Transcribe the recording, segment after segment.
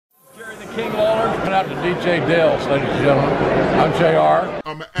King Lawler, coming out to DJ Delz, ladies and gentlemen. I'm JR.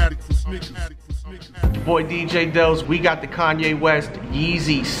 I'm an addict for sneakers. Boy DJ Delz, we got the Kanye West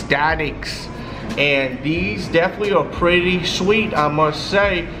Yeezy Statics, and these definitely are pretty sweet, I must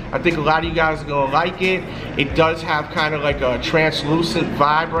say. I think a lot of you guys are gonna like it. It does have kind of like a translucent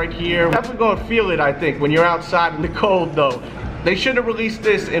vibe right here. Definitely gonna feel it, I think, when you're outside in the cold though. They should have released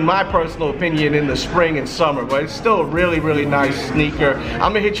this, in my personal opinion, in the spring and summer, but it's still a really, really nice sneaker.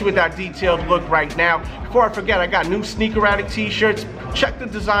 I'm gonna hit you with that detailed look right now. Before I forget, I got new Sneaker Addict t-shirts. Check the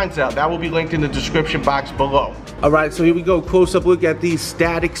designs out. That will be linked in the description box below. All right, so here we go. Close-up look at these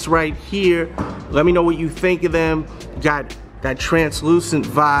Statics right here. Let me know what you think of them. Got that translucent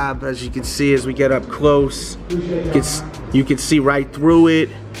vibe, as you can see as we get up close. You can see right through it,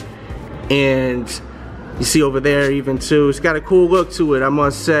 and you see over there even too. It's got a cool look to it, I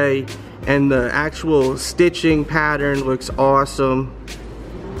must say. And the actual stitching pattern looks awesome.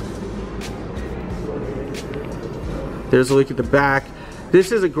 There's a look at the back.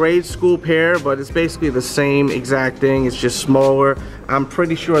 This is a grade school pair, but it's basically the same exact thing. It's just smaller. I'm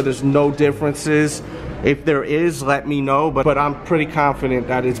pretty sure there's no differences. If there is, let me know, but I'm pretty confident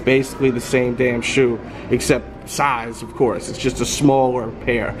that it's basically the same damn shoe, except size, of course. It's just a smaller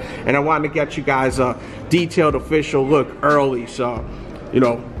pair. And I wanted to get you guys a detailed official look early, so, you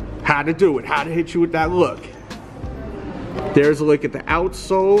know, how to do it, how to hit you with that look. There's a look at the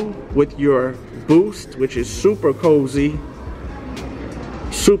outsole with your Boost, which is super cozy,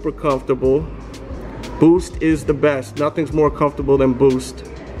 super comfortable. Boost is the best. Nothing's more comfortable than Boost.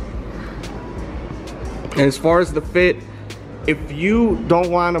 And as far as the fit, if you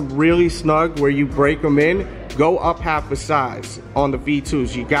don't want them really snug where you break them in, go up half a size on the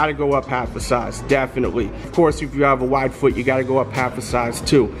V2s. You gotta go up half a size, definitely. Of course, if you have a wide foot, you gotta go up half a size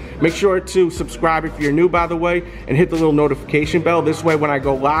too. Make sure to subscribe if you're new, by the way, and hit the little notification bell. This way, when I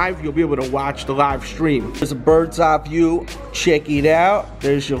go live, you'll be able to watch the live stream. There's a bird's eye view. Check it out.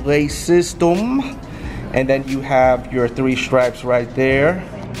 There's your lace system. And then you have your 3 stripes right there.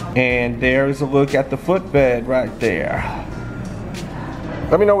 And there's a look at the footbed right there.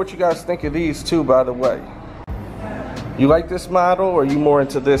 Let me know what you guys think of these too, by the way. You like this model, or are you more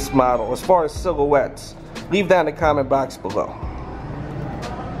into this model? As far as silhouettes, leave that in the comment box below.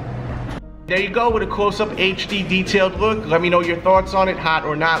 There you go with a close-up HD detailed look. Let me know your thoughts on it, hot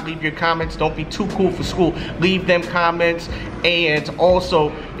or not. Leave your comments. Don't be too cool for school. Leave them comments. And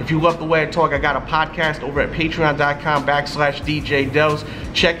also, if you love the way I talk, I got a podcast over at patreon.com/DJ Delz.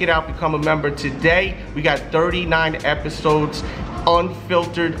 Check it out. Become a member today. We got 39 episodes.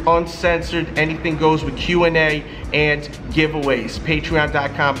 Unfiltered, uncensored, anything goes with Q&A and giveaways.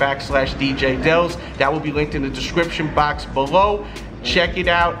 Patreon.com/DJ Delz. That will be linked in the description box below. Check it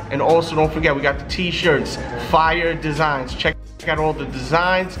out, and also don't forget, we got the t-shirts, fire designs. Check out all the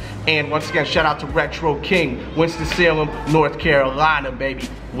designs, and once again, shout out to Retro King, Winston-Salem, North Carolina, baby.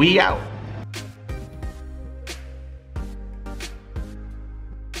 We out.